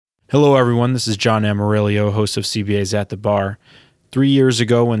Hello, everyone. This is John Amarillo, host of CBA's At the Bar. 3 years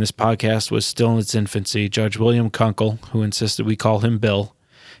ago, when this podcast was still in its infancy, Judge William Kunkel, who insisted we call him Bill,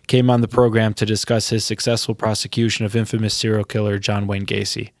 came on the program to discuss his successful prosecution of infamous serial killer John Wayne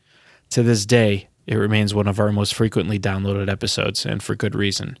Gacy. To this day, it remains one of our most frequently downloaded episodes, and for good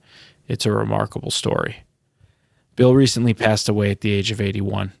reason. It's a remarkable story. Bill recently passed away at the age of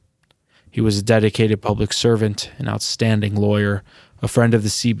 81. He was a dedicated public servant, an outstanding lawyer, a friend of the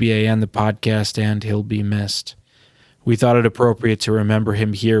CBA and the podcast, and he'll be missed. We thought it appropriate to remember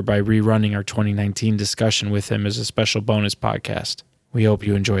him here by rerunning our 2019 discussion with him as a special bonus podcast. We hope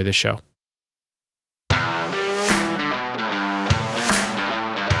you enjoy the show.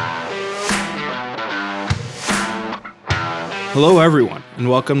 Hello, everyone, and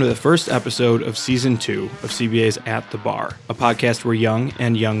welcome to the first episode of Season 2 of CBA's At the Bar, a podcast where young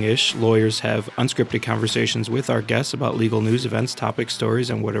and youngish lawyers have unscripted conversations with our guests about legal news, events, topics, stories,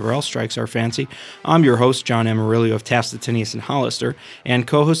 and whatever else strikes our fancy. I'm your host, John Amarillo of Taft, Stettinius & Hollister, and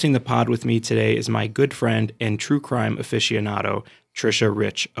co-hosting the pod with me today is my good friend and true crime aficionado, Trisha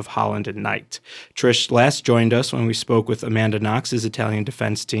Rich of Holland & Knight. Trish last joined us when we spoke with Amanda Knox's Italian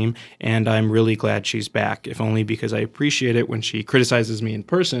defense team, and I'm really glad she's back, if only because I appreciate it when she criticizes me in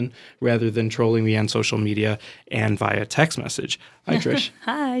person rather than trolling me on social media and via text message. Hi, Trish.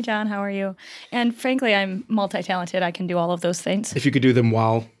 Hi, John. How are you? And frankly, I'm multi-talented. I can do all of those things. If you could do them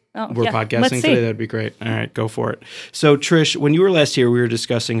while we're podcasting Let's today, see. that'd be great. All right, go for it. So, Trish, when you were last here, we were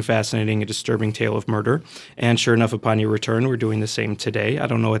discussing a fascinating and disturbing tale of murder. And sure enough, upon your return, we're doing the same today. I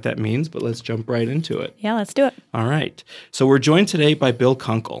don't know what that means, but let's jump right into it. Yeah, let's do it. All right. So we're joined today by Bill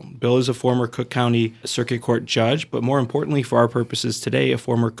Kunkel. Bill is a former Cook County Circuit Court judge, but more importantly for our purposes today, a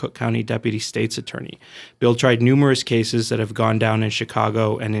former Cook County Deputy State's Attorney. Bill tried numerous cases that have gone down in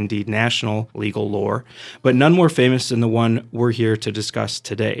Chicago and indeed national legal lore, but none more famous than the one we're here to discuss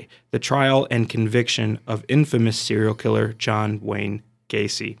today, the trial and conviction of infamous serial killer John Wayne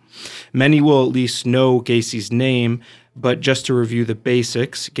Gacy. Many will at least know Gacy's name, but just to review the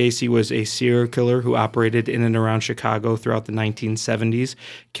basics, Gacy was a serial killer who operated in and around Chicago throughout the 1970s,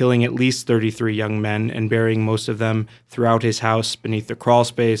 killing at least 33 young men and burying most of them throughout his house, beneath the crawl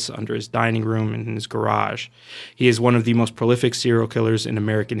space, under his dining room, and in his garage. He is one of the most prolific serial killers in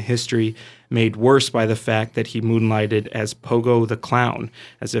American history, made worse by the fact that he moonlighted as Pogo the Clown,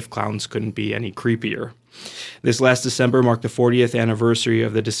 as if clowns couldn't be any creepier. This last December marked the 40th anniversary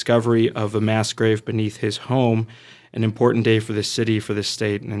of the discovery of a mass grave beneath his home, an important day for the city, for the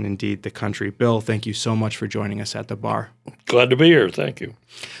state, and indeed the country. Bill, thank you so much for joining us at the bar. Glad to be here. Thank you.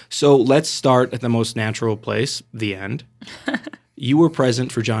 So let's start at the most natural place, the end. You were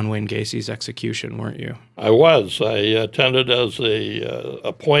present for John Wayne Gacy's execution, weren't you? I was. I attended as a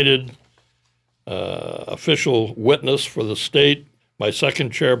appointed official witness for the state. My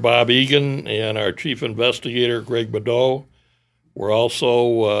second chair, Bob Egan, and our chief investigator, Greg Badeau, were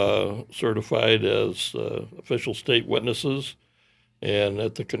also certified as official state witnesses. And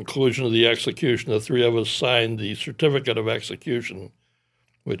at the conclusion of the execution, the three of us signed the certificate of execution,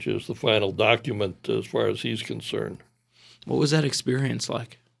 which is the final document as far as he's concerned. What was that experience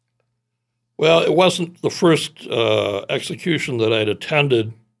like? Well, it wasn't the first execution that I'd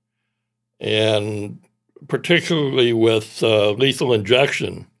attended, and particularly with lethal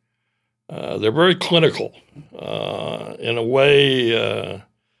injection. They're very clinical, in a way,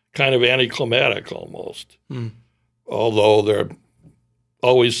 kind of anticlimactic almost. Although there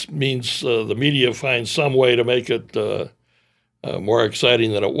always means the media finds some way to make it more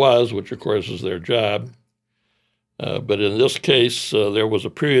exciting than it was, which of course is their job. But in this case, there was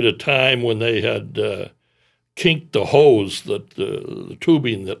a period of time when they had kinked the hose, the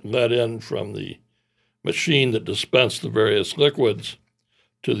tubing that led in from the machine that dispensed the various liquids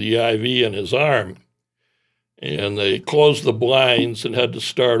to the IV in his arm. And they closed the blinds and had to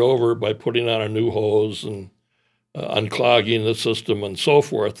start over by putting on a new hose and unclogging the system and so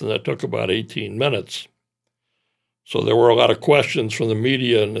forth. And that took about 18 minutes. So there were a lot of questions from the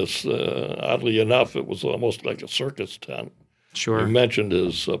media, and this, oddly enough, it was almost like a circus tent. Sure. You mentioned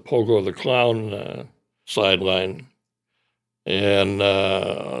his Pogo the Clown sideline. And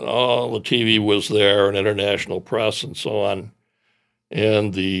all the TV was there, and international press and so on.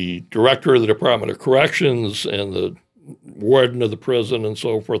 And the director of the Department of Corrections and the warden of the prison and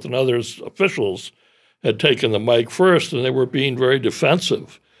so forth and others, officials, had taken the mic first, and they were being very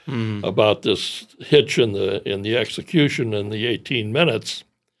defensive about this hitch in the execution in the 18 minutes.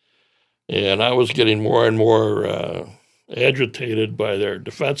 And I was getting more and more agitated by their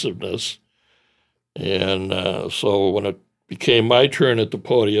defensiveness. And so when it became my turn at the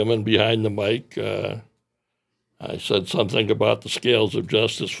podium and behind the mic, I said something about the scales of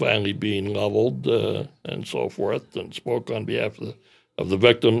justice finally being leveled and so forth, and spoke on behalf of the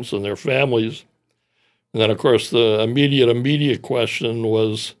victims and their families. And then, of course, the immediate question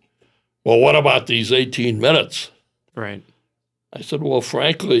was, well, what about these 18 minutes? Right. I said, well,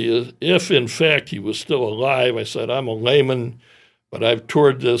 frankly, if in fact he was still alive, I said, I'm a layman, but I've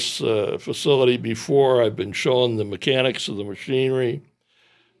toured this facility before. I've been shown the mechanics of the machinery.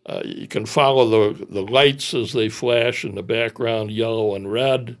 You can follow the lights as they flash in the background, yellow and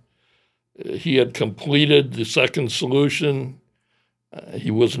red. He had completed the second solution.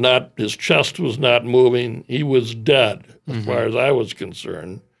 His chest was not moving. He was dead, as far as I was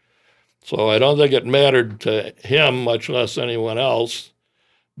concerned. So I don't think it mattered to him, much less anyone else.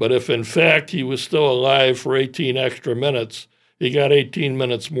 But if in fact he was still alive for 18 extra minutes, he got 18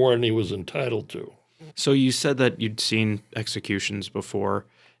 minutes more than he was entitled to. So you said that you'd seen executions before.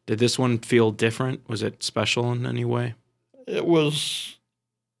 Did this one feel different? Was it special in any way? It was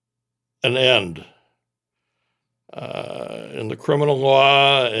an end. In the criminal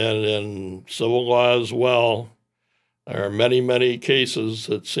law and in civil law as well, there are many, many cases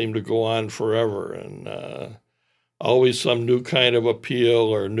that seem to go on forever, and always some new kind of appeal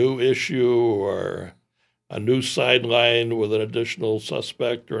or new issue or a new sideline with an additional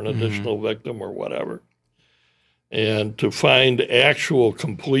suspect or an additional victim or whatever. And to find actual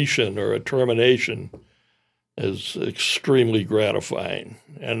completion or a termination is extremely gratifying.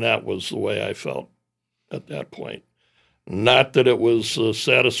 And that was the way I felt at that point. Not that it was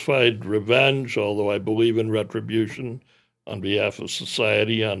satisfied revenge, although I believe in retribution on behalf of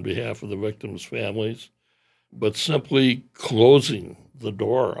society, on behalf of the victims' families, but simply closing the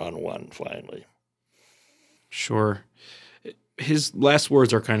door on one finally. Sure. His last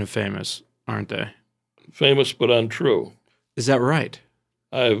words are kind of famous, aren't they? Famous but untrue. Is that right?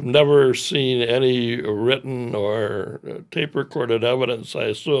 I've never seen any written or tape-recorded evidence, I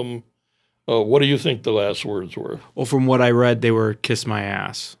assume. What do you think the last words were? Well, from what I read, they were "kiss my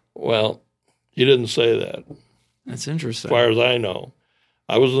ass." Well, he didn't say that, That's as interesting. far as I know.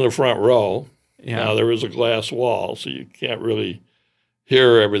 I was in the front row. Yeah. Now, there is a glass wall, so you can't really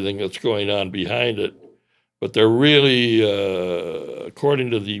hear everything that's going on behind it. But they're really,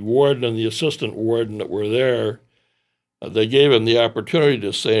 according to the warden and the assistant warden that were there, they gave him the opportunity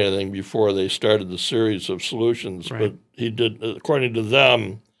to say anything before they started the series of solutions. Right. But he did, according to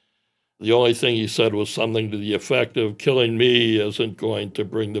them, the only thing he said was something to the effect of killing me isn't going to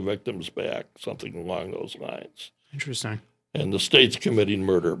bring the victims back, something along those lines. Interesting. And the state's committing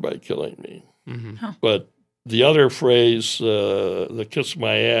murder by killing me. Mm-hmm. Huh. But the other phrase, the kiss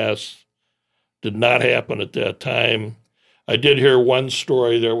my ass, did not happen at that time. I did hear one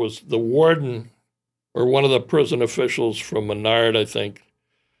story. There was the warden or one of the prison officials from Menard, I think,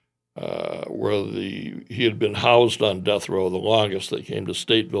 where he had been housed on death row the longest. They came to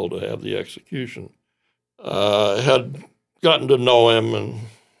Stateville to have the execution. Had gotten to know him and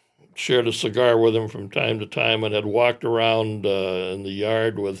shared a cigar with him from time to time, and had walked around in the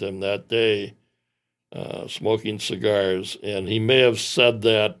yard with him that day, smoking cigars. And he may have said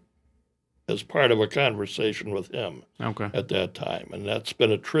that as part of a conversation with him at that time. And that's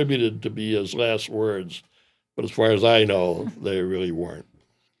been attributed to be his last words. But as far as I know, they really weren't.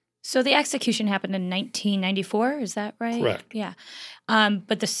 So the execution happened in 1994, is that right? Correct. Yeah.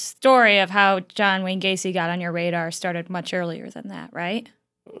 But the story of how John Wayne Gacy got on your radar started much earlier than that, right?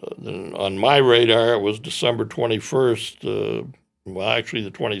 On my radar, it was December 21st, well, actually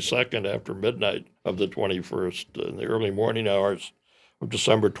the 22nd after midnight of the 21st, in the early morning hours of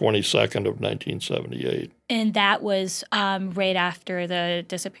December 22nd of 1978. And that was right after the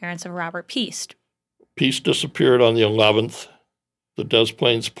disappearance of Robert Piest. Piest disappeared on the 11th. The Des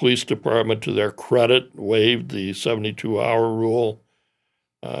Plaines Police Department, to their credit, waived the 72-hour rule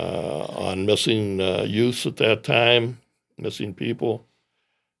on missing youths at that time, missing people,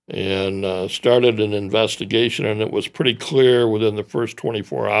 and started an investigation. And it was pretty clear within the first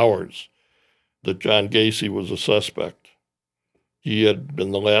 24 hours that John Gacy was a suspect. He had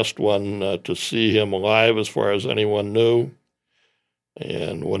been the last one to see him alive, as far as anyone knew.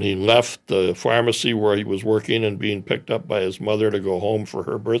 And when he left the pharmacy where he was working and being picked up by his mother to go home for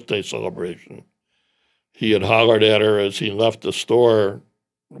her birthday celebration, he had hollered at her as he left the store,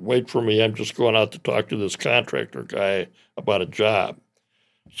 "Wait for me, I'm just going out to talk to this contractor guy about a job."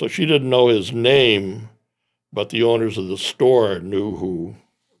 So she didn't know his name, but the owners of the store knew who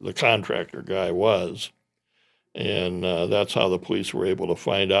the contractor guy was. And that's how the police were able to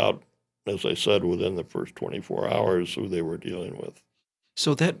find out, as I said, within the first 24 hours who they were dealing with.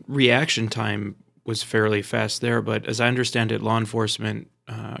 So that reaction time was fairly fast there, but as I understand it, law enforcement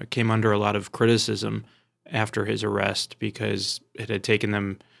came under a lot of criticism after his arrest because it had taken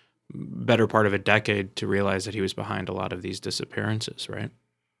them better part of a decade to realize that he was behind a lot of these disappearances, right?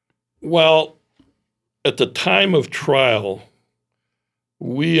 Well, at the time of trial,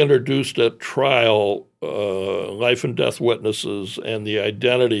 we introduced at trial life and death witnesses and the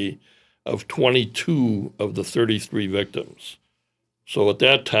identity of 22 of the 33 victims. So at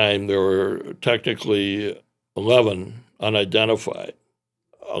that time, there were technically 11 unidentified.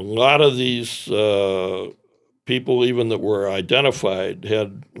 A lot of these people, even that were identified,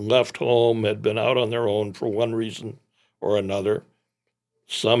 had left home, had been out on their own for one reason or another.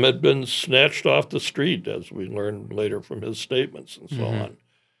 Some had been snatched off the street, as we learned later from his statements and so on.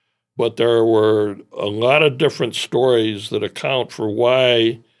 But there were a lot of different stories that account for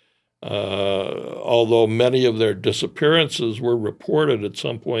why, although many of their disappearances were reported at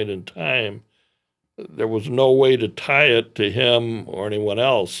some point in time, there was no way to tie it to him or anyone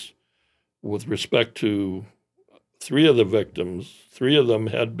else. With respect to 3 of the victims, 3 of them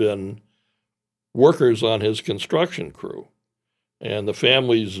had been workers on his construction crew. And the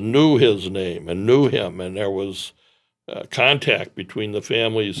families knew his name and knew him, and there was contact between the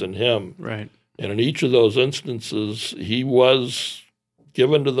families and him. Right. And in each of those instances, he was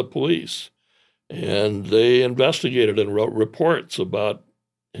given to the police, and they investigated and wrote reports about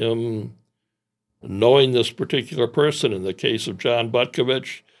him knowing this particular person. In the case of John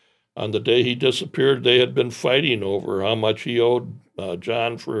Butkovich, on the day he disappeared, they had been fighting over how much he owed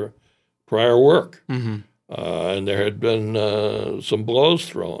John for prior work. And there had been some blows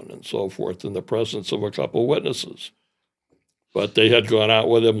thrown and so forth in the presence of a couple witnesses. But they had gone out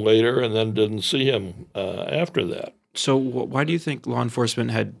with him later and then didn't see him after that. So why do you think law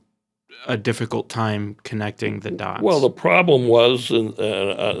enforcement had a difficult time connecting the dots? Well, the problem was, and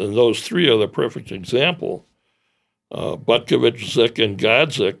those 3 are the perfect example, Butkovich, Zik, and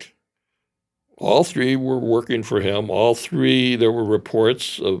Godzik, all 3 were working for him. All 3, there were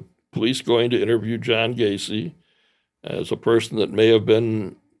reports of police going to interview John Gacy as a person that may have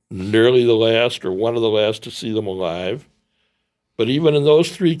been nearly the last or one of the last to see them alive. But even in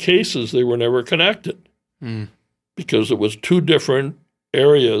those 3 cases, they were never connected because it was 2 different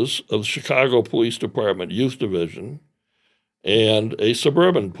areas of the Chicago Police Department Youth Division and a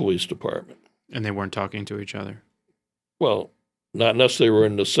suburban police department. And they weren't talking to each other. Well, not unless they were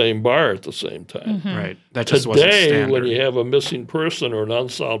in the same bar at the same time. Right. That just wasn't Today, standard. when you have a missing person or an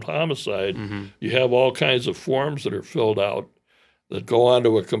unsolved homicide, you have all kinds of forms that are filled out that go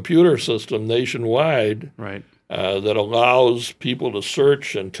onto a computer system nationwide Right. that allows people to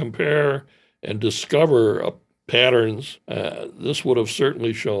search and compare and discover patterns. This would have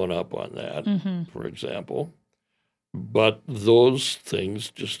certainly shown up on that, for example. But those things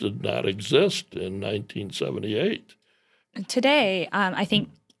just did not exist in 1978. Today, I think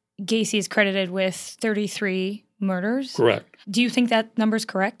Gacy is credited with 33 murders. Correct. Do you think that number's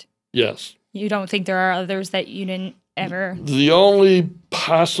correct? Yes. You don't think there are others that you didn't ever? The only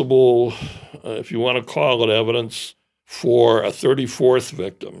possible, if you want to call it evidence, for a 34th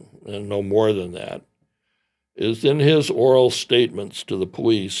victim, and no more than that, is in his oral statements to the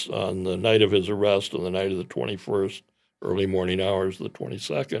police on the night of his arrest, on the night of the 21st, early morning hours of the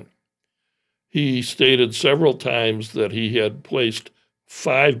 22nd. He stated several times that he had placed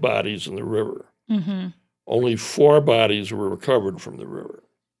 5 bodies in the river. Only 4 bodies were recovered from the river.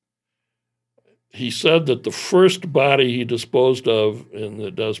 He said that the first body he disposed of in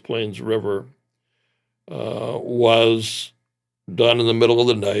the Des Plaines River was done in the middle of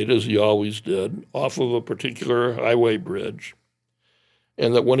the night, as he always did, off of a particular highway bridge.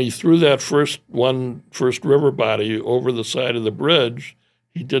 And that when he threw that first river body over the side of the bridge,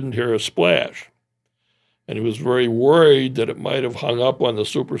 he didn't hear a splash. And he was very worried that it might have hung up on the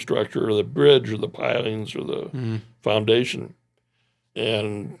superstructure or the bridge or the pilings or the foundation.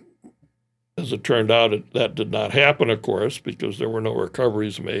 And as it turned out, that did not happen, of course, because there were no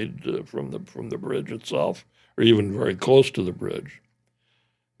recoveries made from the bridge itself, or even very close to the bridge.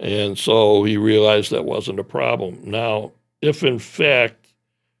 And so he realized that wasn't a problem. Now, if in fact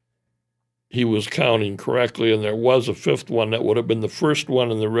he was counting correctly and there was a 5th one, that would have been the first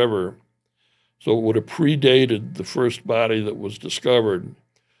one in the river. So it would have predated the first body that was discovered.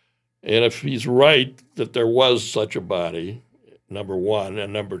 And if he's right that there was such a body, number 1,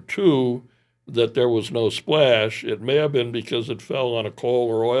 and number 2, that there was no splash, it may have been because it fell on a coal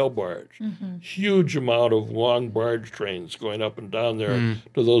or oil barge. Huge amount of long barge trains going up and down there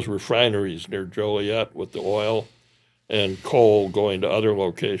to those refineries near Joliet with the oil and coal going to other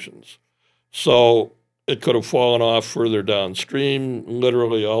locations. So it could have fallen off further downstream,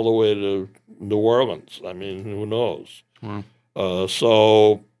 literally all the way to New Orleans. I mean, who knows? Wow.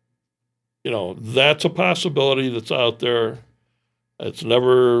 So that's a possibility that's out there. There's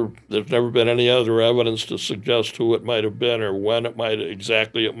never been any other evidence to suggest who it might have been or when it might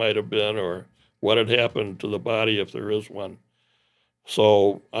have been or what had happened to the body if there is one.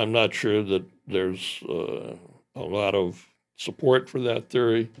 So I'm not sure that there's a lot of support for that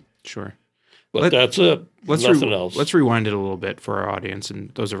theory. Sure. But that's it. Nothing else. Let's rewind it a little bit for our audience and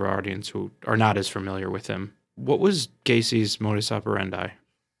those of our audience who are not as familiar with him. What was Gacy's modus operandi?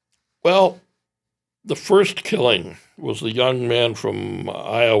 Well, the first killing was the young man from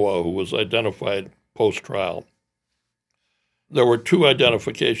Iowa who was identified post-trial. There were 2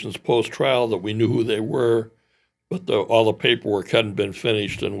 identifications post-trial that we knew who they were, but all the paperwork hadn't been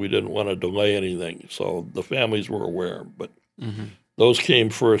finished and we didn't want to delay anything. So the families were aware, but those came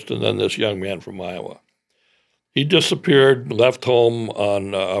first, and then this young man from Iowa. He disappeared, left home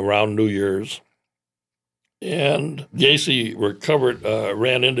on around New Year's, and Gacy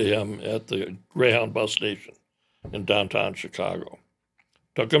ran into him at the Greyhound bus station in downtown Chicago.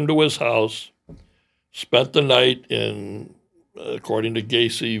 Took him to his house, spent the night in, according to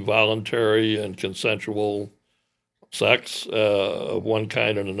Gacy, voluntary and consensual sex of one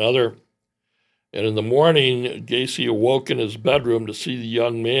kind and another. And in the morning, Gacy awoke in his bedroom to see the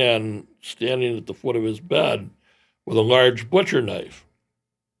young man standing at the foot of his bed with a large butcher knife.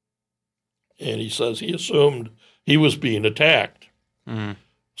 And he says he assumed he was being attacked.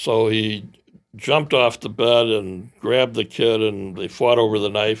 So he jumped off the bed and grabbed the kid, and they fought over the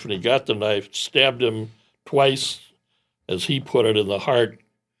knife, and he got the knife, stabbed him twice, as he put it, in the heart,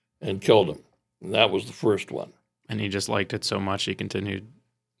 and killed him. And that was the first one. And he just liked it so much he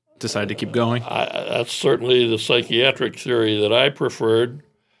decided to keep going? That's certainly the psychiatric theory that I preferred.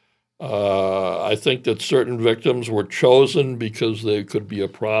 I think that certain victims were chosen because they could be a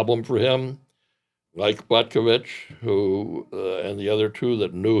problem for him, like Butkovich, who and the other 2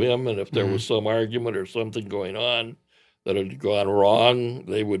 that knew him, and if there was some argument or something going on that had gone wrong,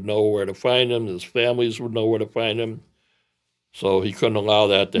 they would know where to find him. His families would know where to find him. So he couldn't allow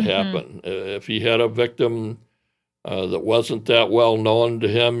that to happen. If he had a victim that wasn't that well known to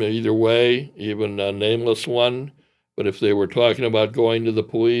him either way, even a nameless one, but if they were talking about going to the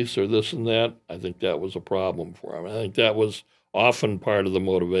police or this and that, I think that was a problem for him. I think that was often part of the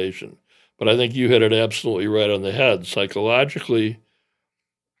motivation. But I think you hit it absolutely right on the head. Psychologically,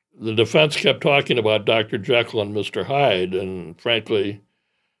 the defense kept talking about Dr. Jekyll and Mr. Hyde, and frankly,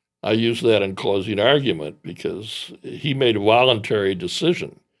 I use that in closing argument because he made a voluntary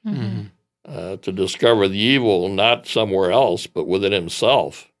decision to discover the evil, not somewhere else, but within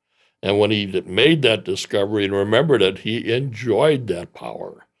himself. And when he made that discovery and remembered it, he enjoyed that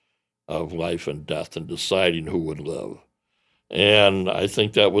power of life and death and deciding who would live. And I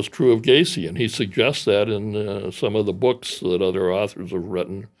think that was true of Gacy, and he suggests that in some of the books that other authors have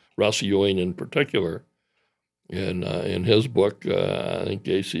written, Russ Ewing in particular. And in his book, I think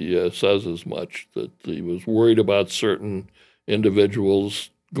Gacy says as much, that he was worried about certain individuals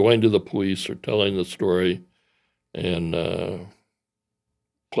going to the police or telling the story, and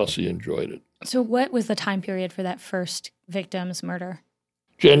plus he enjoyed it. So what was the time period for that first victim's murder?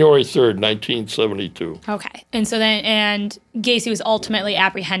 January 3rd, 1972. Okay. And so and Gacy was ultimately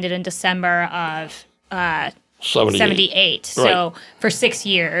apprehended in December of 78. So for 6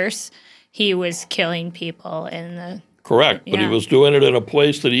 years, he was killing people in the... Correct, but he was doing it in a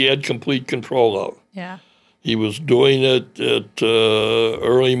place that he had complete control of. Yeah. He was doing it at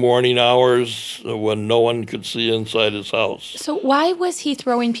early morning hours when no one could see inside his house. So why was he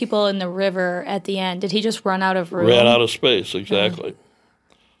throwing people in the river at the end? Did he just run out of room? Ran out of space, exactly.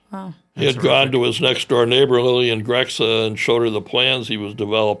 Wow. He had gone to his next-door neighbor, Lillian Grexa, and showed her the plans he was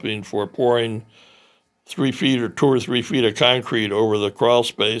developing for pouring 3 feet or 2 or 3 feet of concrete over the crawl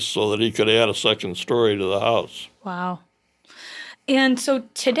space so that he could add a second story to the house. Wow. And so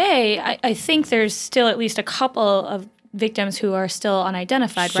today, I think there's still at least a couple of victims who are still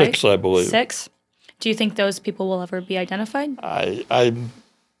unidentified, right? 6, I believe. 6? Do you think those people will ever be identified?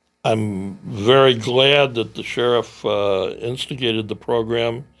 I'm very glad that the sheriff instigated the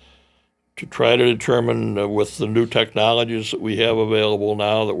program to try to determine with the new technologies that we have available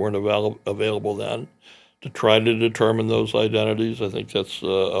now that weren't available then, to try to determine those identities. I think that's a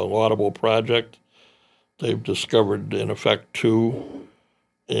laudable project. They've discovered, in effect, 2,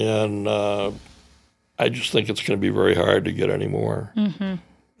 and I just think it's going to be very hard to get any more.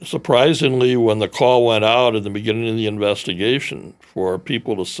 Surprisingly, when the call went out at the beginning of the investigation for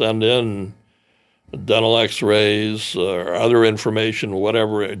people to send in dental x-rays or other information,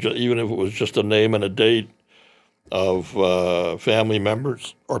 whatever, even if it was just a name and a date of family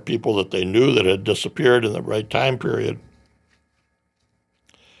members or people that they knew that had disappeared in the right time period,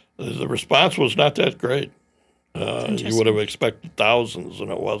 The response was not that great. You would have expected thousands,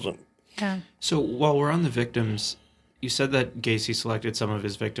 and it wasn't. Yeah. So while we're on the victims, you said that Gacy selected some of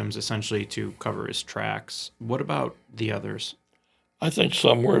his victims essentially to cover his tracks. What about the others? I think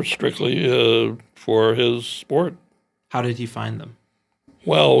some were strictly for his sport. How did he find them?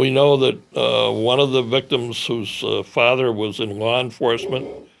 Well, we know that one of the victims whose father was in law enforcement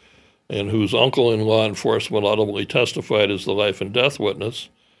and whose uncle in law enforcement ultimately testified as the life and death witness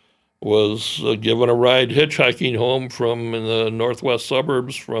was given a ride hitchhiking home from in the northwest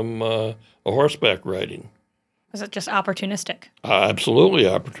suburbs from a horseback riding. Was it just opportunistic? Absolutely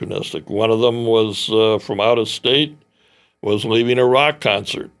opportunistic. One of them was from out of state, was leaving a rock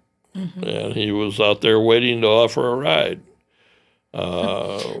concert, and he was out there waiting to offer a ride.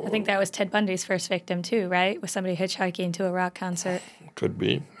 I think that was Ted Bundy's first victim too, right? Was somebody hitchhiking to a rock concert? Could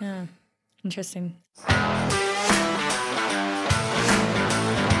be. Yeah, interesting.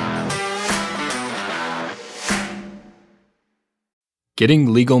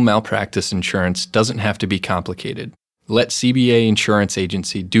 Getting legal malpractice insurance doesn't have to be complicated. Let CBA Insurance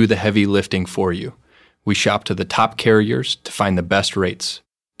Agency do the heavy lifting for you. We shop to the top carriers to find the best rates.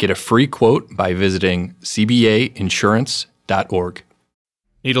 Get a free quote by visiting cbainsurance.org.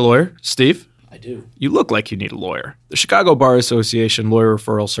 Need a lawyer? Steve? I do. You look like you need a lawyer. The Chicago Bar Association Lawyer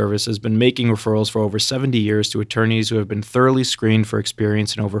Referral Service has been making referrals for over 70 years to attorneys who have been thoroughly screened for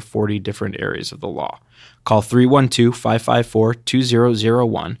experience in over 40 different areas of the law. Call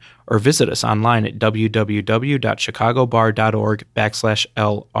 312-554-2001 or visit us online at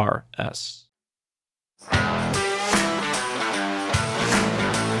www.chicagobar.org/LRS.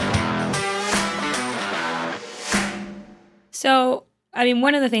 So, I mean,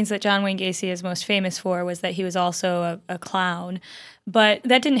 one of the things that John Wayne Gacy is most famous for was that he was also a clown, but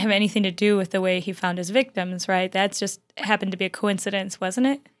that didn't have anything to do with the way he found his victims, right? That's just happened to be a coincidence, wasn't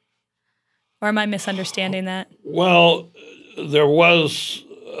it? Or am I misunderstanding that? Well, there was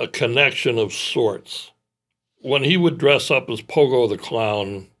a connection of sorts. When he would dress up as Pogo the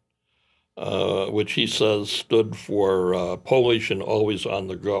Clown, which he says stood for Polish and always on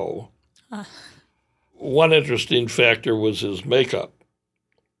the go, one interesting factor was his makeup.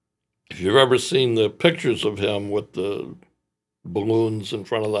 If you've ever seen the pictures of him with the balloons in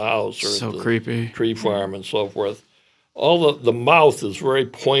front of the house or So the creepy. tree farm and so forth, all the mouth is very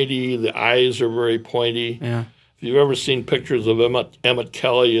pointy, the eyes are very pointy. Yeah. If you've ever seen pictures of Emmett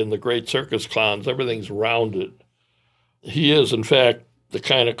Kelly and the Great Circus Clowns, everything's rounded. He is, in fact, the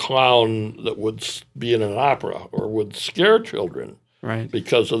kind of clown that would be in an opera or would scare children. Right.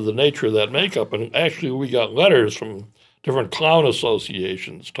 Because of the nature of that makeup. And actually, we got letters from different clown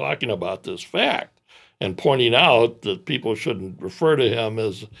associations talking about this fact and pointing out that people shouldn't refer to him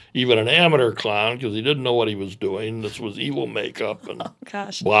as even an amateur clown because he didn't know what he was doing. This was evil makeup and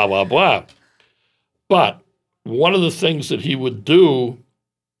blah, blah, blah. But one of the things that he would do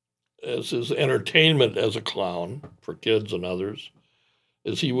as his entertainment as a clown for kids and others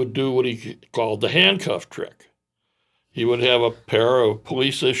is he would do what he called the handcuff trick. He would have a pair of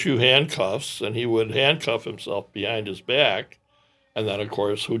police-issue handcuffs, and he would handcuff himself behind his back, and then, of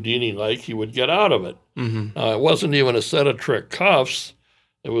course, Houdini-like, he would get out of it. Mm-hmm. It wasn't even a set of trick cuffs.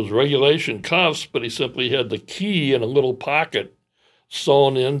 It was regulation cuffs, but he simply had the key in a little pocket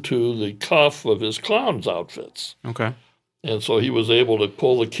sewn into the cuff of his clown's outfits. Okay. And so he was able to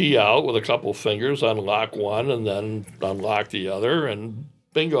pull the key out with a couple fingers, unlock one, and then unlock the other, and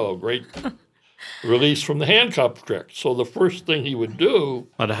bingo, great release from the handcuff trick. So the first thing he would do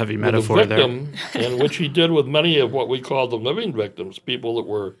A lot of heavy with metaphor a victim, and which he did with many of what we call the living victims, people that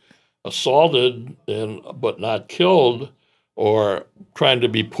were assaulted but not killed, or trying to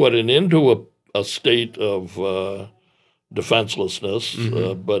be put into a state of defenselessness,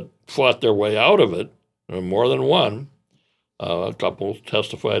 but fought their way out of it, more than one. A couple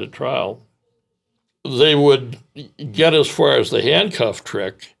testified at trial. They would get as far as the handcuff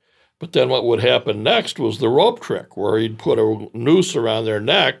trick, but then what would happen next was the rope trick, where he'd put a noose around their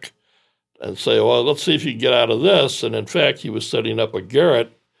neck and say, well, let's see if you can get out of this. And in fact, he was setting up a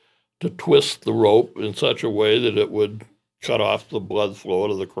garrote to twist the rope in such a way that it would cut off the blood flow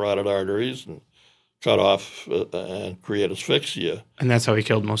to the carotid arteries and cut off and create asphyxia. And that's how he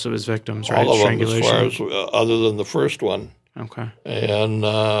killed most of his victims, right? All of them, Strangulation. as far as other than the first one. Okay. And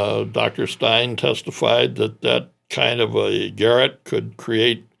Dr. Stein testified that kind of a garrote could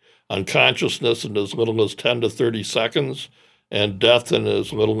create unconsciousness in as little as 10 to 30 seconds and death in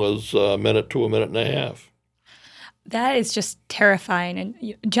as little as a minute to a minute and a half. That is just terrifying.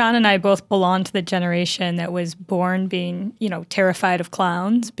 And John and I both belong to the generation that was born being, terrified of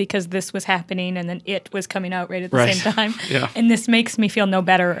clowns because this was happening and then It was coming out right at the same time. Yeah. And this makes me feel no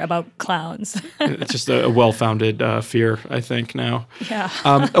better about clowns. It's just a well-founded fear, I think, now. Yeah.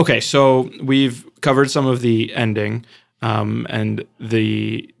 Okay, so we've covered some of the ending and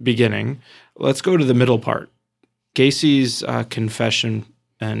the beginning. Let's go to the middle part. Gacy's confession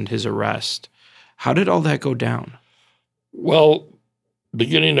and his arrest. How did all that go down? Well,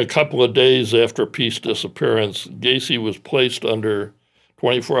 beginning a couple of days after Peace's disappearance, Gacy was placed under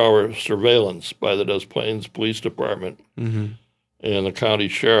 24-hour surveillance by the Des Plaines Police Department and the county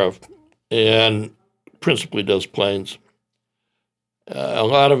sheriff, and principally Des Plaines. A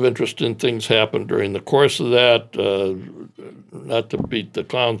lot of interesting things happened during the course of that, not to beat the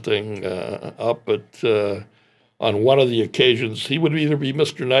clown thing up, but on one of the occasions, he would either be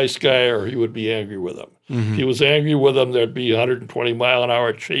Mr. Nice Guy or he would be angry with him. If he was angry with him, there'd be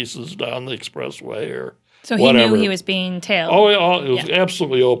 120-mile-an-hour chases down the expressway or So he whatever. knew he was being tailed. Oh, it was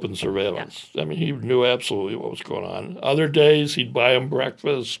absolutely open surveillance. Yeah. I mean, he knew absolutely what was going on. Other days, he'd buy him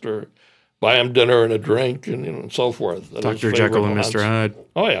breakfast or buy him dinner and a drink and so forth. Dr. Jekyll and Mr. Hyde.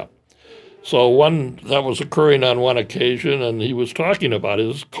 Oh, yeah. So that was occurring on one occasion, and he was talking about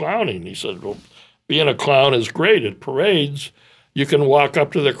his clowning. He said, well, being a clown is great. At parades, you can walk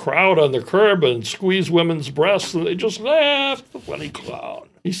up to the crowd on the curb and squeeze women's breasts, and they just laugh. The funny clown.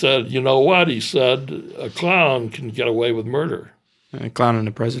 He said, you know what? He said, a clown can get away with murder. Clowning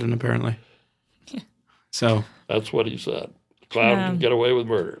the president, apparently. So that's what he said. A clown can get away with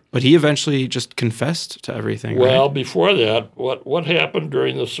murder. But he eventually just confessed to everything, Well, right? before that, what happened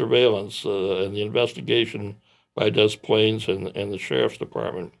during the surveillance and the investigation by Des Plaines and the sheriff's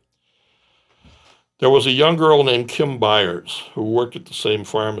department, there was a young girl named Kim Byers who worked at the same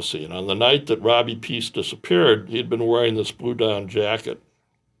pharmacy. And on the night that Robbie Peace disappeared, he had been wearing this blue down jacket.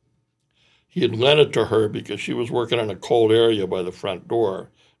 He had lent it to her because she was working in a cold area by the front door.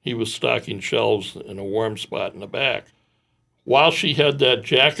 He was stocking shelves in a warm spot in the back. While she had that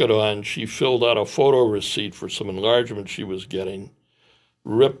jacket on, she filled out a photo receipt for some enlargement she was getting,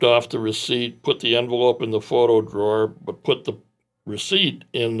 ripped off the receipt, put the envelope in the photo drawer, but put the receipt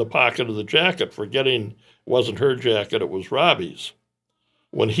in the pocket of the jacket, forgetting it wasn't her jacket, it was Robbie's.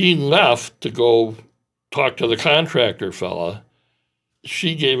 When he left to go talk to the contractor fella,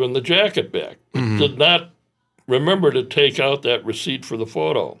 she gave him the jacket back. Did not remember to take out that receipt for the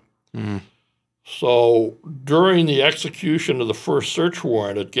photo. So during the execution of the first search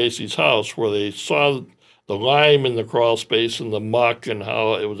warrant at Gacy's house, where they saw the lime in the crawl space and the muck and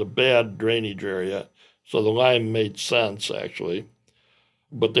how it was a bad drainage area, so the lime made sense, actually.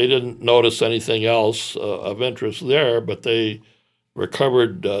 But they didn't notice anything else of interest there, but they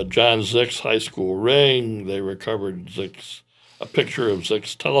recovered John Zick's high school ring. They recovered a picture of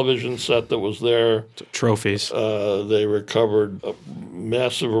Zick's television set that was there. Trophies. They recovered a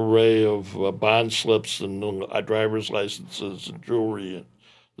massive array of bond slips and driver's licenses and jewelry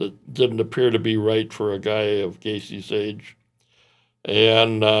that didn't appear to be right for a guy of Gacy's age,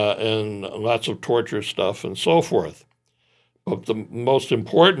 and lots of torture stuff and so forth. But the most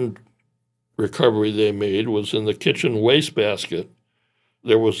important recovery they made was in the kitchen wastebasket.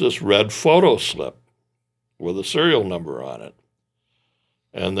 There was this red photo slip with a serial number on it.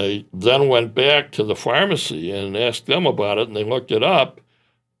 And they then went back to the pharmacy and asked them about it, and they looked it up.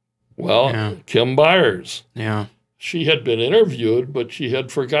 Well, Kim Byers. Yeah. She had been interviewed, but she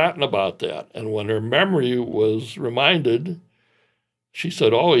had forgotten about that. And when her memory was reminded, she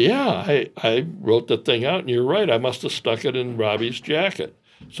said, oh, yeah, I wrote the thing out, and you're right. I must have stuck it in Robbie's jacket.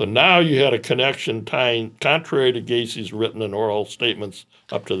 So now you had a connection tying, contrary to Gacy's written and oral statements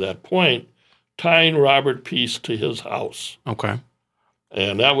up to that point, tying Robert Peace to his house. Okay.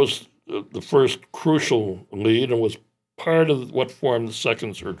 And that was the first crucial lead and was part of what formed the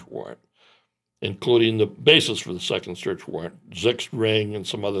second search warrant, including the basis for the second search warrant, Zick's ring and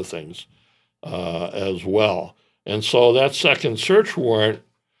some other things as well. And so that second search warrant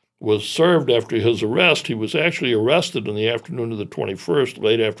was served after his arrest. He was actually arrested in the afternoon of the 21st,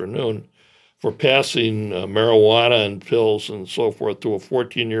 late afternoon, for passing marijuana and pills and so forth to a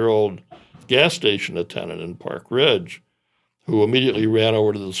 14-year-old gas station attendant in Park Ridge, who immediately ran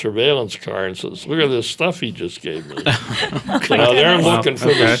over to the surveillance car and says, look at this stuff he just gave me. Now they're looking for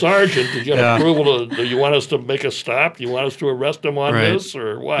the sergeant to get approval. Do you want us to make a stop? Do you want us to arrest him on this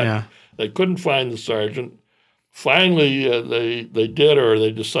or what? Yeah. They couldn't find the sergeant. Finally, they did, or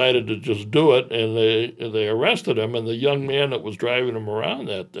they decided to just do it, and they arrested him. And the young man that was driving him around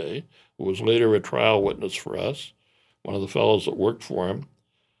that day, who was later a trial witness for us, one of the fellows that worked for him,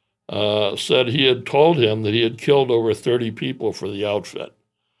 said he had told him that he had killed over 30 people for the outfit.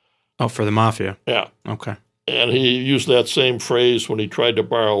 Oh, for the mafia. Yeah. Okay. And he used that same phrase when he tried to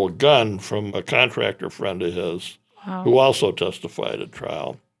borrow a gun from a contractor friend of his, who also testified at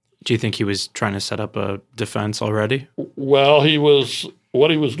trial. Do you think he was trying to set up a defense already? Well,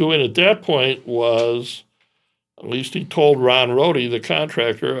 what he was doing at that point was, at least he told Ron Rohde, the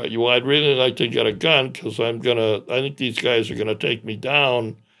contractor, I'd really like to get a gun because I think these guys are going to take me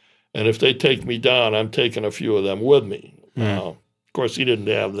down. And if they take me down, I'm taking a few of them with me. Of course, he didn't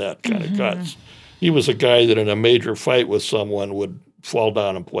have that kind of guts. He was a guy that in a major fight with someone would fall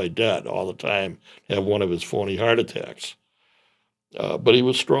down and play dead all the time, have one of his phony heart attacks. But he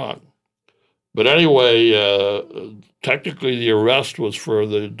was strong. But anyway, technically the arrest was for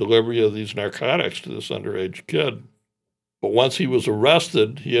the delivery of these narcotics to this underage kid. But once he was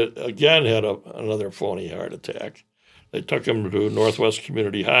arrested, he again had another phony heart attack. They took him to Northwest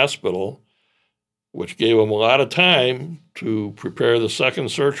Community Hospital, which gave him a lot of time to prepare the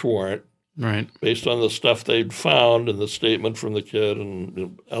second search warrant. Right. Based on the stuff they'd found and the statement from the kid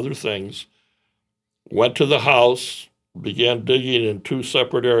and other things. Went to the house, began digging in two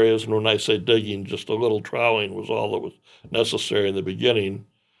separate areas. And when I say digging, just a little troweling was all that was necessary in the beginning,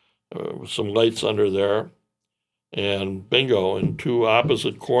 with some lights under there. And bingo, in two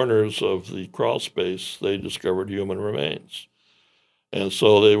opposite corners of the crawl space, they discovered human remains. And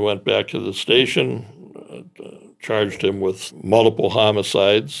so they went back to the station, charged him with multiple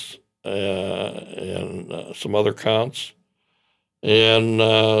homicides, and some other counts. And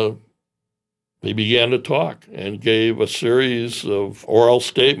he began to talk and gave a series of oral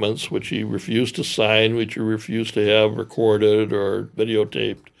statements, which he refused to sign, which he refused to have recorded or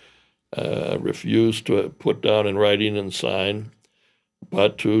videotaped, refused to put down in writing and sign,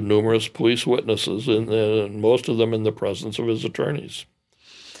 but to numerous police witnesses, and most of them in the presence of his attorneys.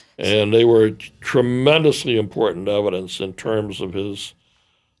 And they were tremendously important evidence in terms of his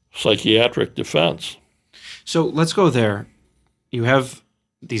psychiatric defense. So let's go there. You have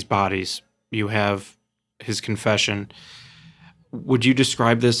these bodies. You have his confession. Would you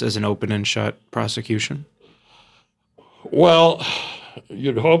describe this as an open and shut prosecution? Well,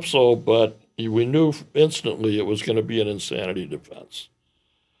 you'd hope so, but we knew instantly it was going to be an insanity defense.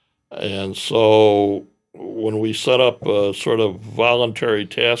 And so when we set up a sort of voluntary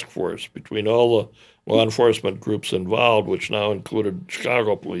task force between all the law enforcement groups involved, which now included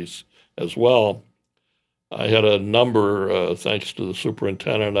Chicago police as well, I had a number, thanks to the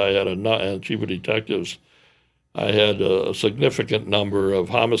superintendent, and chief of detectives, I had a significant number of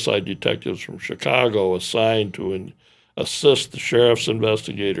homicide detectives from Chicago assigned to assist the sheriff's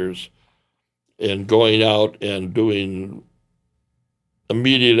investigators in going out and doing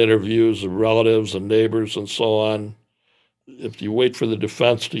immediate interviews of relatives and neighbors and so on. If you wait for the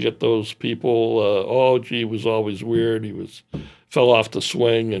defense to get those people, he was always weird. He fell off the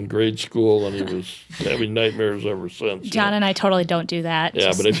swing in grade school, and he was having nightmares ever since. John and I totally don't do that.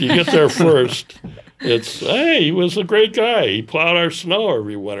 Yeah, but if you get there first, it's, hey, he was a great guy. He plowed our snow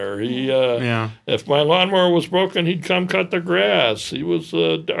every winter. If my lawnmower was broken, he'd come cut the grass. He was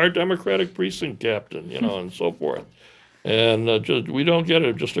our Democratic precinct captain, and so forth. And we don't get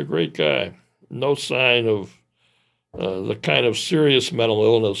it, just a great guy. No sign of the kind of serious mental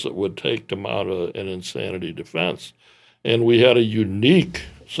illness it would take to mount an insanity defense. And we had a unique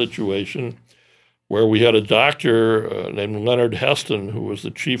situation where we had a doctor named Leonard Heston, who was the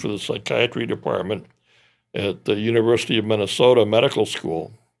chief of the psychiatry department at the University of Minnesota Medical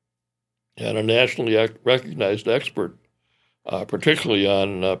School, and a nationally recognized expert, particularly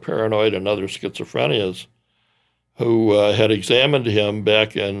on paranoid and other schizophrenias, who had examined him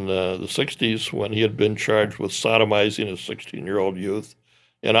back in the 60s when he had been charged with sodomizing a 16-year-old youth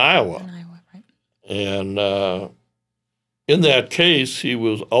in Iowa. Right. And in that case, he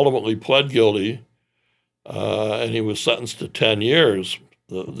was ultimately pled guilty, and he was sentenced to 10 years.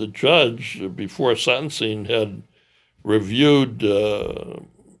 The judge, before sentencing, had reviewed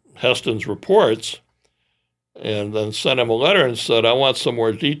Heston's reports and then sent him a letter and said, I want some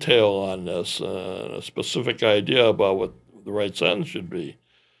more detail on this, a specific idea about what the right sentence should be.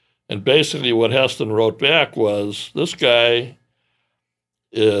 And basically what Heston wrote back was, this guy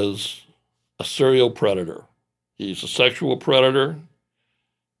is a serial predator. He's a sexual predator.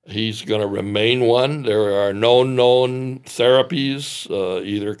 He's going to remain one. There are no known therapies,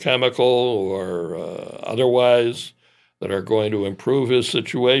 either chemical or otherwise, that are going to improve his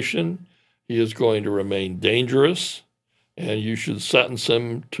situation. He is going to remain dangerous, and you should sentence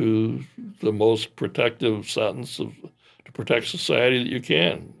him to the most protective sentence to protect society that you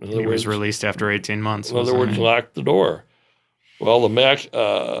can. He was released after 18 months. In other words, lock the door. Well, the max,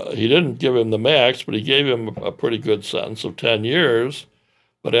 he didn't give him the max, but he gave him a pretty good sentence of 10 years.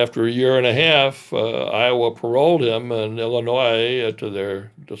 But after a year and a half, Iowa paroled him, and Illinois, to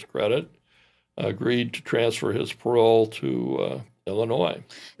their discredit, agreed to transfer his parole to Illinois.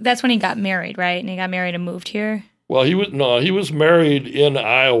 That's when he got married, right? And he got married and moved here? Well, he was married in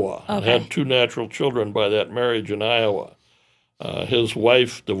Iowa and Okay. had 2 natural children by that marriage in Iowa. His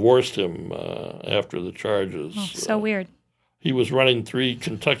wife divorced him after the charges. Oh, so weird. He was running 3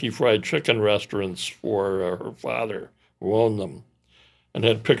 Kentucky Fried Chicken restaurants for her father, who owned them, and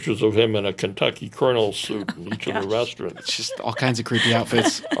had pictures of him in a Kentucky Colonel suit in each of the restaurants. It's just all kinds of creepy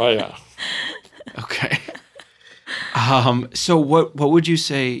outfits. Oh, yeah. Okay. So what would you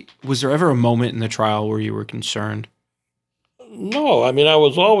say, was there ever a moment in the trial where you were concerned? No, I mean, I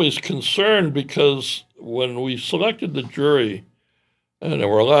was always concerned because when we selected the jury, and there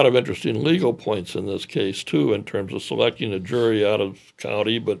were a lot of interesting legal points in this case, too, in terms of selecting a jury out of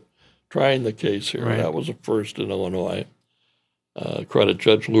county, but trying the case here. Right. That was a first in Illinois. Credit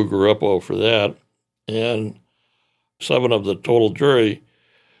Judge Lou Garippo for that. And 7 of the total jury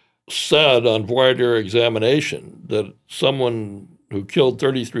said on voir dire examination that someone who killed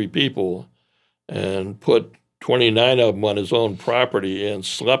 33 people and put 29 of them on his own property and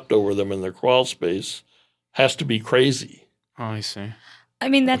slept over them in their crawl space has to be crazy. Oh, I see. I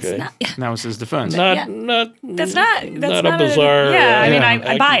mean, that's Okay. not. And that was his defense. Yeah. That's not a bizarre I mean,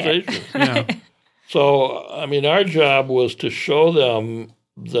 I buy it. accusation. Yeah. So, I mean, our job was to show them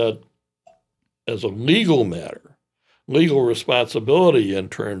that as a legal matter, legal responsibility in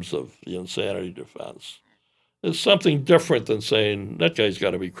terms of the insanity defense is something different than saying that guy's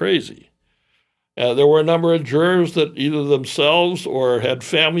got to be crazy. There were a number of jurors that either themselves or had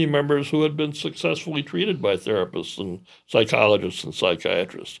family members who had been successfully treated by therapists and psychologists and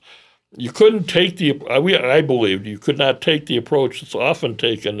psychiatrists. You couldn't take I believed you could not take the approach that's often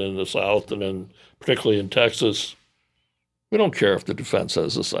taken in the South and particularly in Texas. We don't care if the defense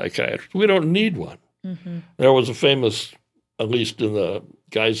has a psychiatrist. We don't need one. Mm-hmm. There was a famous, at least in the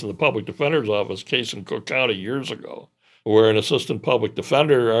guys in the public defender's office, case in Cook County years ago, where an assistant public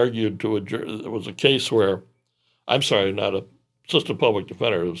defender argued to a jury. There was a case where, I'm sorry, not an assistant public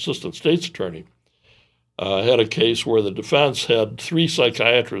defender, an assistant state's attorney, had a case where the defense had 3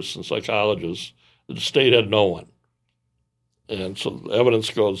 psychiatrists and psychologists. The state had no one. And so the evidence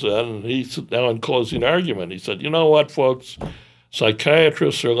goes in, and he said, now in closing argument, he said, you know what, folks,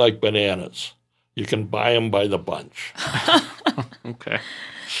 psychiatrists are like bananas. You can buy them by the bunch. Okay.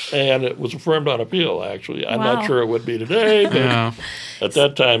 And it was affirmed on appeal, actually. I'm Wow. not sure it would be today, but Yeah. at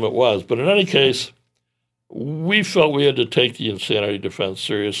that time it was. But in any case, we felt we had to take the insanity defense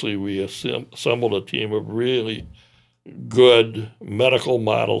seriously. We assembled a team of really good medical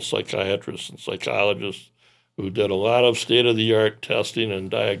model psychiatrists and psychologists who did a lot of state-of-the-art testing and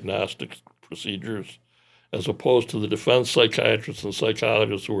diagnostic procedures, as opposed to the defense psychiatrists and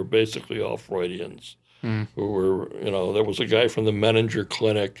psychologists who were basically all Freudians. Who were, there was a guy from the Menninger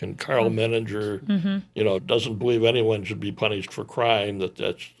Clinic, and Carl Menninger, doesn't believe anyone should be punished for crime,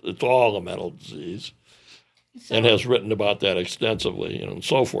 it's all a mental disease, and has written about that extensively, and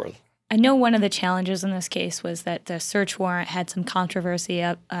so forth. I know one of the challenges in this case was that the search warrant had some controversy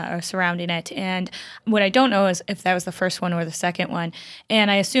surrounding it. And what I don't know is if that was the first one or the second one.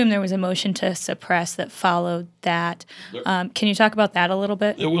 And I assume there was a motion to suppress that followed that. Can you talk about that a little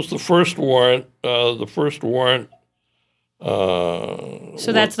bit? It was the first warrant. So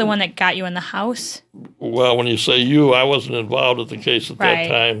that's the one that got you in the house? Well, when you say you, I wasn't involved at the case at Right. that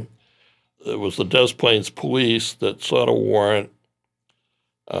time. It was the Des Plaines police that sought a warrant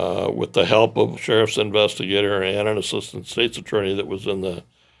with the help of a sheriff's investigator and an assistant state's attorney that was in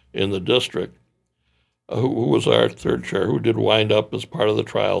the district, who was our third chair, who did wind up as part of the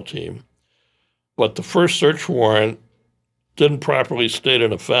trial team. But the first search warrant didn't properly state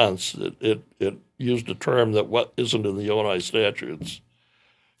an offense. It used a term that isn't in the Illinois statutes.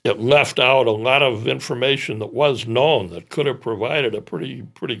 It left out a lot of information that was known that could have provided a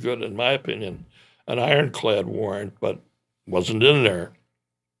pretty good, in my opinion, an ironclad warrant, but wasn't in there.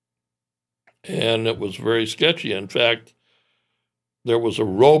 And it was very sketchy. In fact, there was a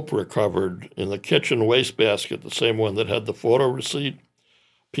rope recovered in the kitchen wastebasket, the same one that had the photo receipt,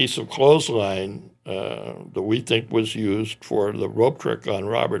 piece of clothesline that we think was used for the rope trick on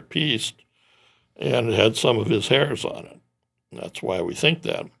Robert Piest, and it had some of his hairs on it. And that's why we think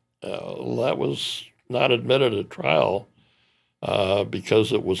that. That was not admitted at trial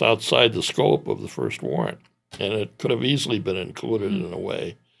because it was outside the scope of the first warrant, and it could have easily been included in a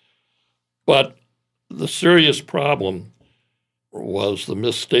way. But the serious problem was the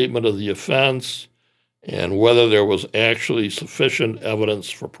misstatement of the offense and whether there was actually sufficient evidence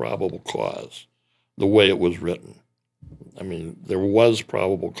for probable cause, the way it was written. I mean, there was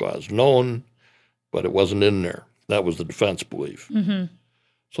probable cause known, but it wasn't in there. That was the defense belief. Mm-hmm.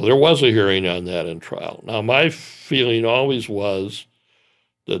 So there was a hearing on that in trial. Now, my feeling always was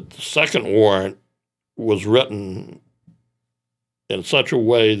that the second warrant was written in such a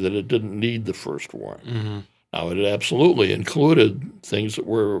way that it didn't need the first warrant. Mm-hmm. Now, it absolutely included things that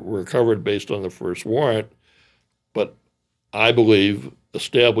were covered based on the first warrant, but I believe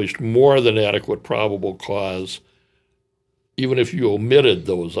established more than adequate probable cause, even if you omitted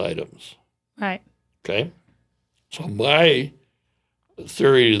those items. Right. Okay? So my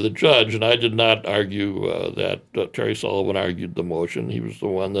theory to the judge, and I did not argue that Terry Sullivan argued the motion. He was the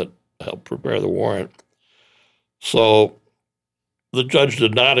one that helped prepare the warrant. So the judge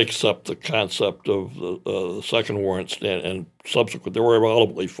did not accept the concept of the second warrant and subsequent. There were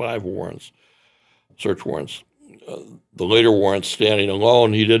ultimately 5 warrants, search warrants. The later warrant standing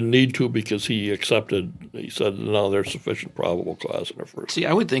alone, he didn't need to because he said, no, there's sufficient probable cause in the first. See,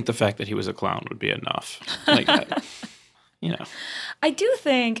 I would think the fact that he was a clown would be enough. Like, I do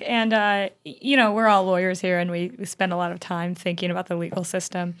think, and, we're all lawyers here and we spend a lot of time thinking about the legal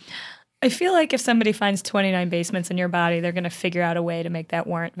system. I feel like if somebody finds 29 basements in your body, they're going to figure out a way to make that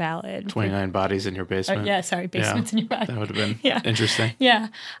warrant valid. 29 bodies in your basement? Basements in your body. That would have been interesting. Yeah.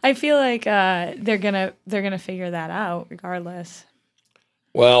 I feel like they're gonna figure that out regardless.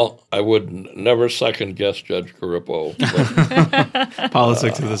 Well, I would never second guess Judge Garippo.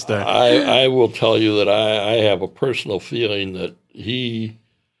 Politics to this day. I will tell you that I have a personal feeling that he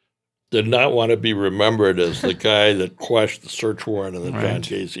did not want to be remembered as the guy that quashed the search warrant in the John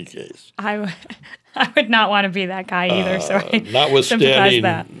Gacy case. I would not want to be that guy either. So I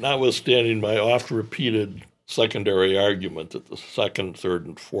notwithstanding my oft-repeated secondary argument that the second, third,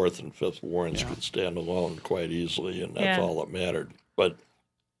 and fourth, and fifth warrants could stand alone quite easily, and that's all that mattered. But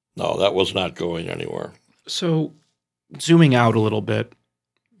no, that was not going anywhere. So, zooming out a little bit,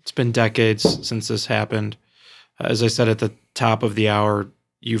 it's been decades since this happened. As I said at the top of the hour,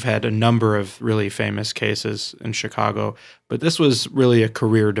 you've had a number of really famous cases in Chicago, but this was really a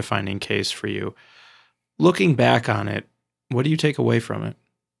career-defining case for you. Looking back on it, what do you take away from it?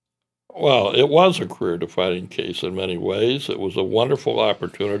 Well, it was a career-defining case in many ways. It was a wonderful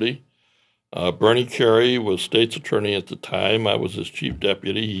opportunity. Bernie Carey was state's attorney at the time. I was his chief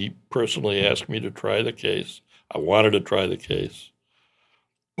deputy. He personally asked me to try the case. I wanted to try the case.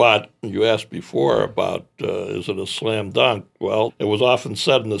 But you asked before about, is it a slam dunk? Well, it was often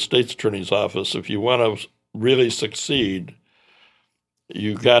said in the state's attorney's office, if you want to really succeed,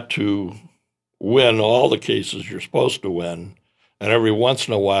 you got to win all the cases you're supposed to win, and every once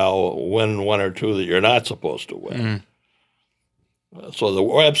in a while win one or two that you're not supposed to win. So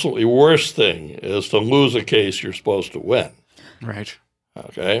the absolutely worst thing is to lose a case you're supposed to win. Right.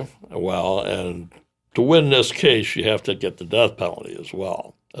 Okay? Well, and to win this case, you have to get the death penalty as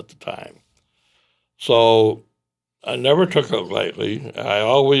well at the time. So I never took it lightly. I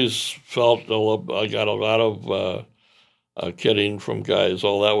always felt I got a lot of kidding from guys,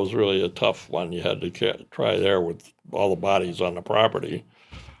 oh, that was really a tough one. You had to try there with all the bodies on the property.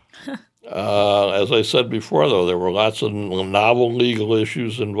 As I said before, though, there were lots of novel legal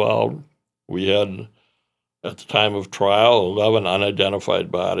issues involved. We had, at the time of trial, 11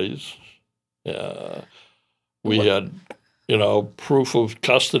 unidentified bodies. We had, proof of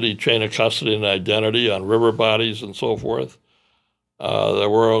custody, chain of custody and identity on river bodies and so forth. There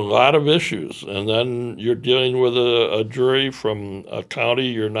were a lot of issues. And then you're dealing with a jury from a county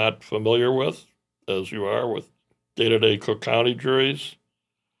you're not familiar with, as you are with day-to-day Cook County juries.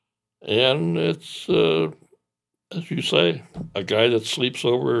 And it's, as you say, a guy that sleeps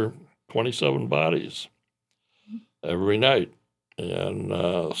over 27 bodies every night.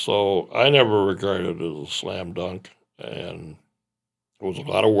 And so I never regarded it as a slam dunk. And it was a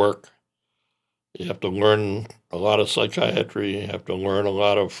lot of work. You have to learn a lot of psychiatry. You have to learn a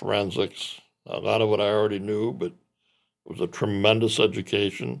lot of forensics. A lot of it I already knew, but it was a tremendous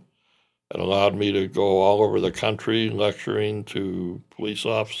education. It allowed me to go all over the country lecturing to police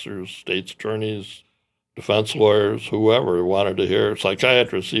officers, state's attorneys, defense lawyers, whoever wanted to hear,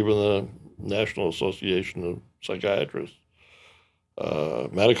 psychiatrists, even the National Association of Psychiatrists,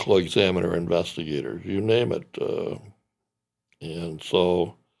 medical examiner investigators, you name it. And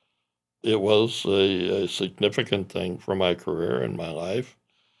so it was a significant thing for my career and my life.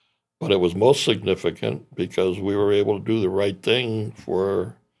 But it was most significant because we were able to do the right thing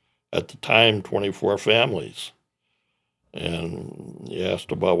for, at the time, 24 families. And you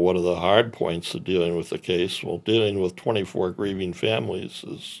asked about what are the hard points of dealing with the case. Well, dealing with 24 grieving families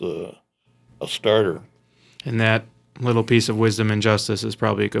is a starter. And that little piece of wisdom and justice is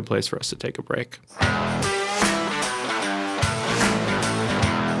probably a good place for us to take a break.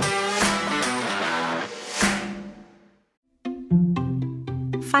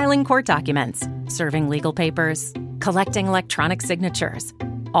 Filing court documents, serving legal papers, collecting electronic signatures,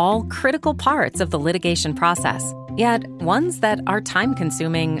 all critical parts of the litigation process, yet ones that are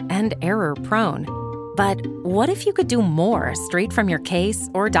time-consuming and error-prone. But what if you could do more straight from your case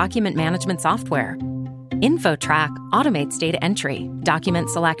or document management software? InfoTrack automates data entry, document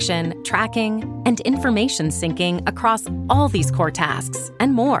selection, tracking, and information syncing across all these core tasks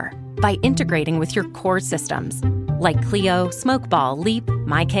and more by integrating with your core systems like Clio, Smokeball, Leap,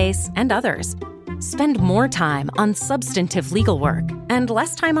 MyCase, and others. Spend more time on substantive legal work and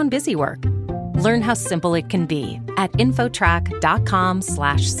less time on busy work. Learn how simple it can be at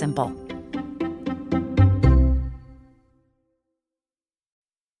infotrack.com/simple.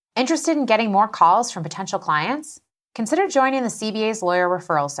 Interested in getting more calls from potential clients? Consider joining the CBA's Lawyer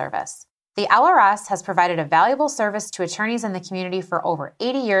Referral Service. The LRS has provided a valuable service to attorneys in the community for over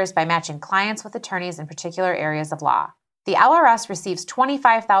 80 years by matching clients with attorneys in particular areas of law. The LRS receives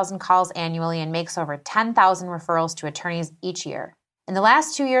 25,000 calls annually and makes over 10,000 referrals to attorneys each year. In the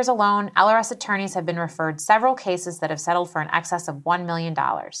last 2 years alone, LRS attorneys have been referred several cases that have settled for an excess of $1 million.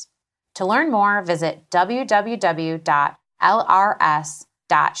 To learn more, visit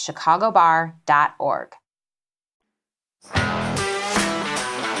www.lrs.chicagobar.org.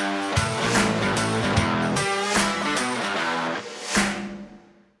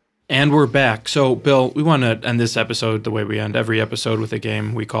 And we're back. So, Bill, we want to end this episode the way we end every episode, with a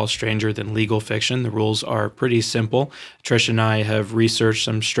game we call Stranger Than Legal Fiction. The rules are pretty simple. Trish and I have researched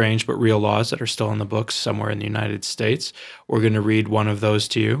some strange but real laws that are still in the books somewhere in the United States. We're going to read one of those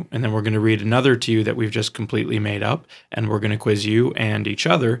to you, and then we're going to read another to you that we've just completely made up, and we're going to quiz you and each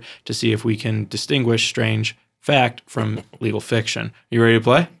other to see if we can distinguish strange fact from legal fiction. You ready to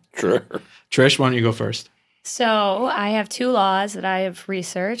play? Sure. Trish, why don't you go first? So I have 2 laws that I have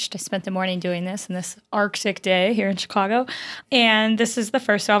researched. I spent the morning doing this on this Arctic day here in Chicago. And this is the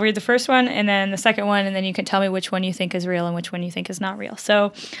first. So I'll read the first one and then the second one, and then you can tell me which one you think is real and which one you think is not real.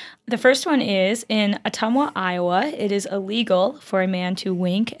 So the first one is, in Ottumwa, Iowa, it is illegal for a man to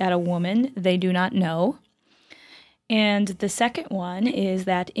wink at a woman they do not know. And the second one is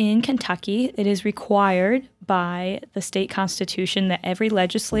that in Kentucky, it is required by the state constitution that every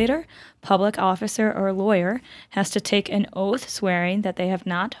legislator, public officer, or lawyer has to take an oath swearing that they have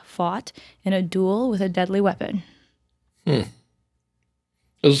not fought in a duel with a deadly weapon. This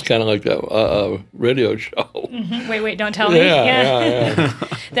is kind of like a radio show. Mm-hmm. Wait, don't tell me. Yeah.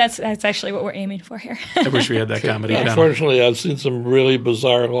 That's actually what we're aiming for here. I wish we had that comedy. Unfortunately, I've seen some really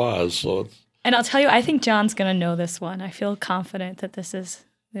bizarre laws, so it's... And I'll tell you, I think John's going to know this one. I feel confident that this is,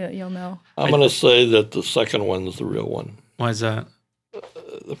 you'll know. I'm going to say that the second one is the real one. Why is that?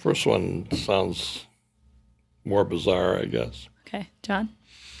 The first one sounds more bizarre, I guess. Okay, John?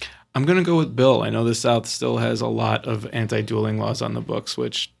 I'm going to go with Bill. I know the South still has a lot of anti-dueling laws on the books,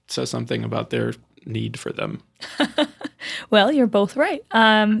 which says something about their need for them. Well, you're both right.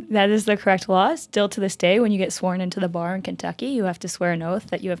 That is the correct law. Still to this day, when you get sworn into the bar in Kentucky, you have to swear an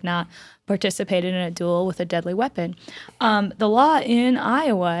oath that you have not participated in a duel with a deadly weapon. The law in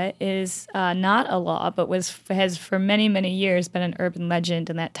Iowa is not a law, but has for many, many years been an urban legend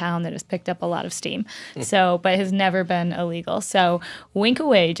in that town that has picked up a lot of steam. But has never been illegal. So wink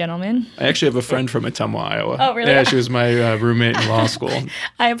away, gentlemen. I actually have a friend from Ottumwa, Iowa. Oh, really? Yeah, she was my roommate in law school.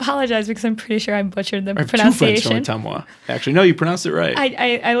 I apologize because I'm pretty sure I butchered the I have pronunciation. 2 friends from Ottumwa. Actually, no, you pronounced it right.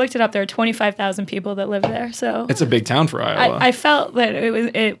 I looked it up. There are 25,000 people that live there. So it's a big town for Iowa. I felt that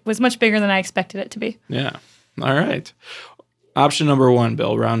it was much bigger than I expected it to be. Yeah. All right. Option number 1,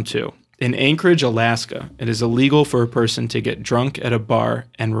 Bill, round 2. In Anchorage, Alaska, it is illegal for a person to get drunk at a bar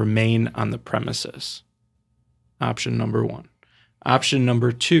and remain on the premises. Option number 1. Option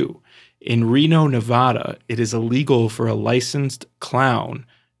number 2. In Reno, Nevada, it is illegal for a licensed clown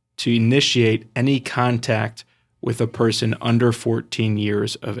to initiate any contact with a person under 14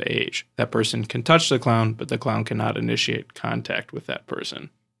 years of age. That person can touch the clown, but the clown cannot initiate contact with that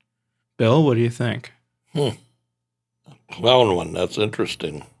person. Bill, what do you think? Clown one, that's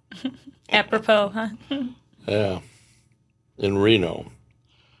interesting. Apropos, huh? Yeah, in Reno.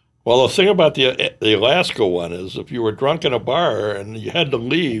 Well, the thing about the Alaska one is if you were drunk in a bar and you had to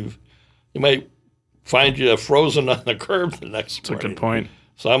leave, you might find you frozen on the curb the next morning. That's a good point.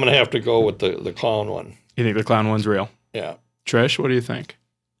 So I'm going to have to go with the clown one. You think the clown one's real? Yeah. Trish, what do you think?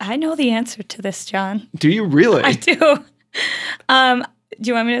 I know the answer to this, John. Do you really? I do. Do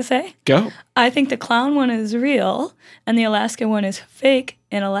you want me to say? Go. I think the clown one is real and the Alaska one is fake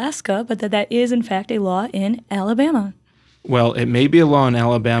in Alaska, but that is, in fact, a law in Alabama. Well, it may be a law in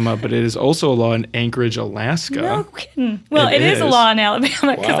Alabama, but it is also a law in Anchorage, Alaska. No kidding. Well, it is a law in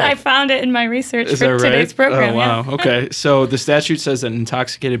Alabama because I found it in my research for today's program. Oh, wow. Yeah. Okay. So the statute says that an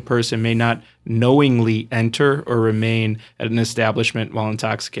intoxicated person may not knowingly enter or remain at an establishment while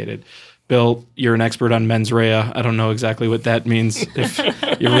intoxicated. Bill, you're an expert on mens rea. I don't know exactly what that means if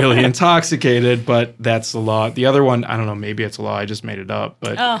you're really intoxicated, but that's the law. The other one, I don't know, maybe it's a law. I just made it up,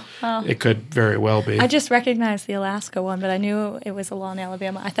 but it could very well be. I just recognized the Alaska one, but I knew it was a law in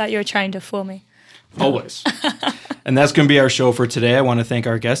Alabama. I thought you were trying to fool me. Always. And that's going to be our show for today. I want to thank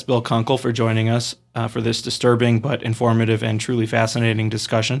our guest, Bill Kunkel, for joining us for this disturbing but informative and truly fascinating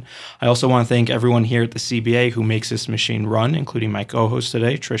discussion. I also want to thank everyone here at the CBA who makes this machine run, including my co-host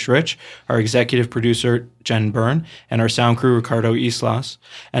today, Trish Rich, our executive producer, Jen Byrne, and our sound crew, Ricardo Islas,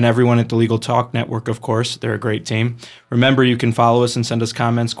 and everyone at the Legal Talk Network, of course. They're a great team. Remember, you can follow us and send us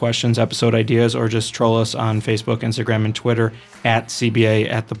comments, questions, episode ideas, or just troll us on Facebook, Instagram, and Twitter at CBA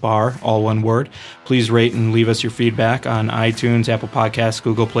at the Bar, all one word. Please rate and leave us your feedback on iTunes, Apple Podcasts,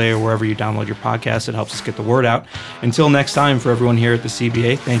 Google Play, or wherever you download your podcasts. It helps us get the word out. Until next time, for everyone here at the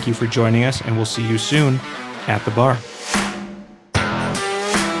CBA, thank you for joining us, and we'll see you soon at the bar.